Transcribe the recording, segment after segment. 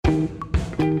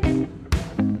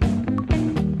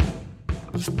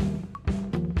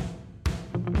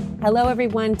Hello,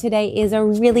 everyone. Today is a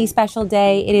really special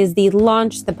day. It is the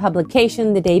launch, the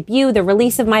publication, the debut, the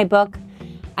release of my book.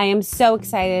 I am so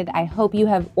excited. I hope you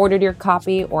have ordered your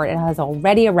copy or it has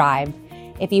already arrived.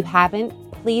 If you haven't,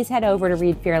 please head over to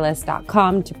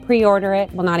readfearless.com to pre-order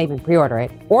it. Well, not even pre-order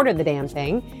it. Order the damn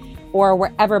thing or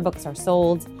wherever books are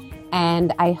sold.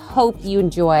 And I hope you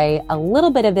enjoy a little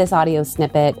bit of this audio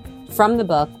snippet from the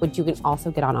book, which you can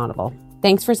also get on Audible.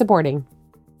 Thanks for supporting.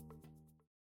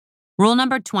 Rule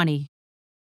number 20,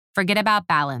 forget about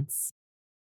balance.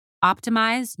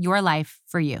 Optimize your life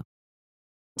for you.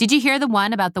 Did you hear the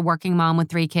one about the working mom with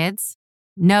 3 kids?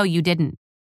 No, you didn't.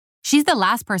 She's the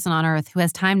last person on earth who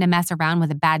has time to mess around with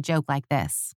a bad joke like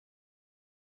this.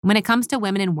 When it comes to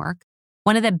women in work,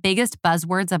 one of the biggest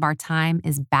buzzwords of our time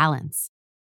is balance.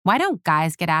 Why don't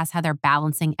guys get asked how they're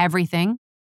balancing everything?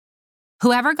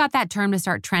 Whoever got that term to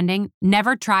start trending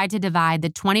never tried to divide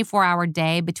the 24-hour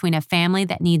day between a family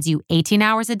that needs you 18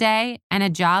 hours a day and a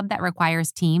job that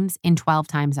requires teams in 12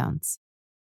 time zones.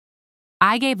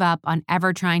 I gave up on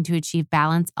ever trying to achieve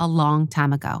balance a long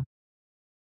time ago.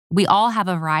 We all have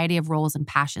a variety of roles and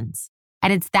passions,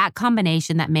 and it's that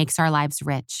combination that makes our lives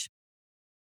rich.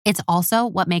 It's also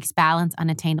what makes balance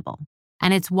unattainable,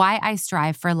 and it's why I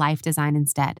strive for life design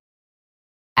instead.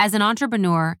 As an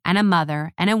entrepreneur and a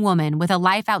mother and a woman with a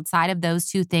life outside of those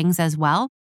 2 things as well,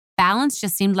 balance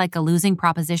just seemed like a losing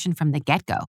proposition from the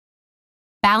get-go.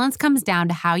 Balance comes down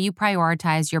to how you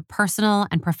prioritize your personal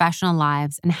and professional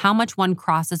lives and how much one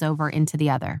crosses over into the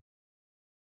other.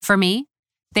 For me,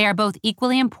 they are both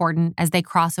equally important as they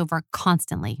cross over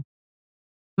constantly.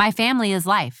 My family is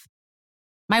life.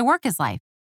 My work is life.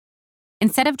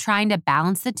 Instead of trying to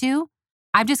balance the 2,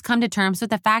 I've just come to terms with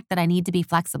the fact that I need to be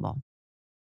flexible.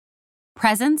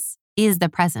 Presence is the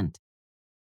present.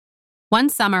 One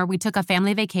summer, we took a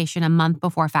family vacation a month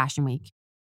before Fashion Week.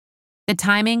 The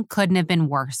timing couldn't have been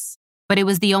worse, but it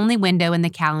was the only window in the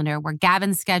calendar where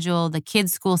Gavin's schedule, the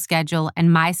kids' school schedule,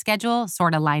 and my schedule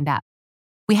sort of lined up.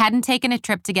 We hadn't taken a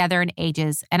trip together in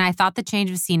ages, and I thought the change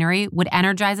of scenery would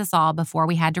energize us all before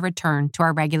we had to return to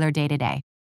our regular day-to-day.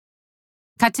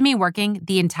 Cut to me working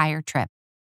the entire trip.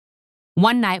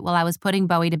 One night while I was putting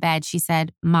Bowie to bed, she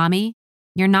said, "Mommy,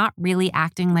 you're not really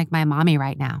acting like my mommy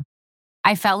right now."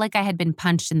 I felt like I had been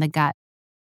punched in the gut.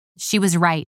 She was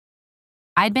right.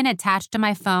 I'd been attached to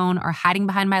my phone or hiding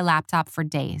behind my laptop for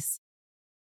days.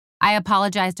 I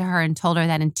apologized to her and told her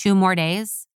that in 2 more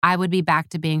days, I would be back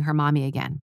to being her mommy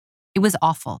again. It was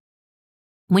awful.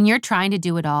 When you're trying to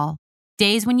do it all,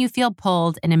 days when you feel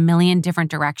pulled in a million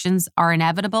different directions are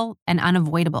inevitable and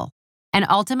unavoidable. And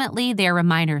ultimately, they are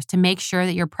reminders to make sure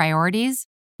that your priorities,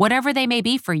 whatever they may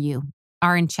be for you,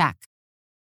 are in check.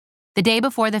 The day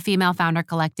before the Female Founder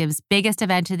Collective's biggest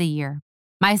event of the year,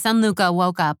 my son Luca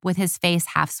woke up with his face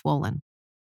half swollen.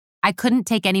 I couldn't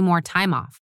take any more time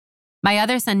off. My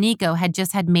other son Nico had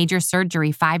just had major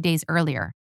surgery 5 days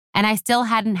earlier, and I still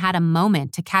hadn't had a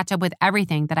moment to catch up with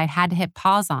everything that I'd had to hit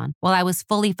pause on while I was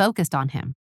fully focused on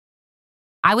him.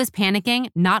 I was panicking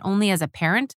not only as a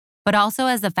parent, but also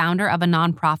as the founder of a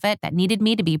nonprofit that needed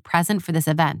me to be present for this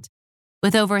event,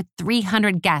 with over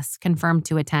 300 guests confirmed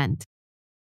to attend.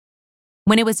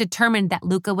 When it was determined that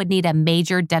Luca would need a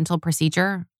major dental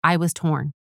procedure, I was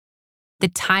torn. The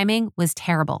timing was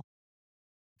terrible.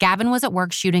 Gavin was at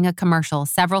work shooting a commercial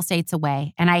several states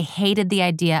away, and I hated the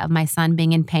idea of my son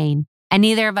being in pain and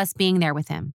neither of us being there with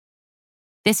him.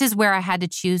 This is where I had to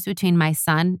choose between my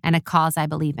son and a cause I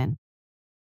believe in.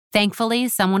 Thankfully,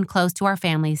 someone close to our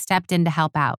family stepped in to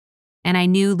help out, and I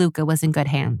knew Luca was in good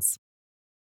hands.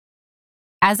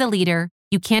 As a leader,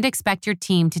 you can't expect your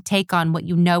team to take on what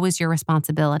you know is your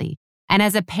responsibility. And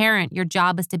as a parent, your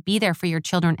job is to be there for your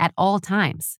children at all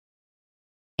times.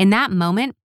 In that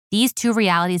moment, these 2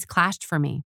 realities clashed for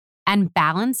me, and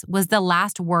balance was the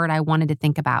last word I wanted to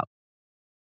think about.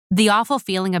 The awful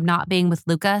feeling of not being with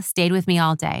Luca stayed with me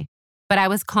all day, but I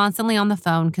was constantly on the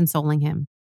phone consoling him.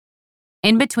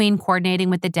 In between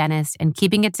coordinating with the dentist and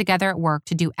keeping it together at work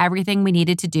to do everything we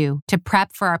needed to do to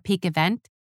prep for our peak event,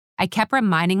 I kept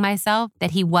reminding myself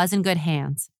that he was in good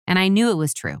hands, and I knew it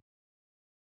was true.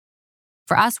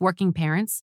 For us working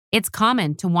parents, it's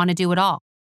common to want to do it all.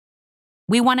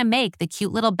 We want to make the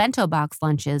cute little bento box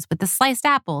lunches with the sliced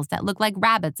apples that look like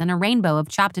rabbits and a rainbow of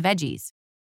chopped veggies.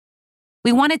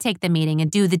 We want to take the meeting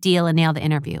and do the deal and nail the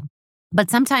interview.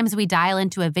 But sometimes we dial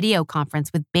into a video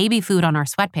conference with baby food on our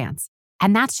sweatpants,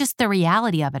 and that's just the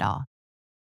reality of it all.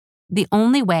 The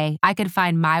only way I could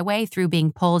find my way through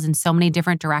being pulled in so many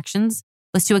different directions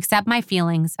was to accept my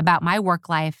feelings about my work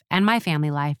life and my family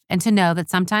life and to know that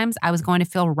sometimes I was going to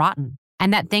feel rotten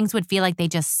and that things would feel like they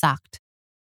just sucked.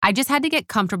 I just had to get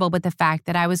comfortable with the fact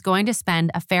that I was going to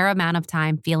spend a fair amount of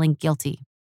time feeling guilty.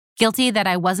 Guilty that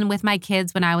I wasn't with my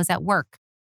kids when I was at work.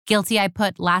 Guilty I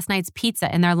put last night's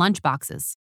pizza in their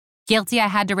lunchboxes. Guilty I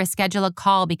had to reschedule a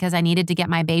call because I needed to get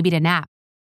my baby to nap.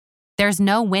 There's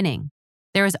no winning.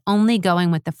 There is only going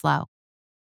with the flow.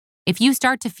 If you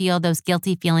start to feel those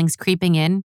guilty feelings creeping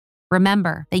in,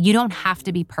 remember that you don't have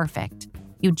to be perfect.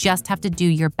 You just have to do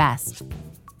your best.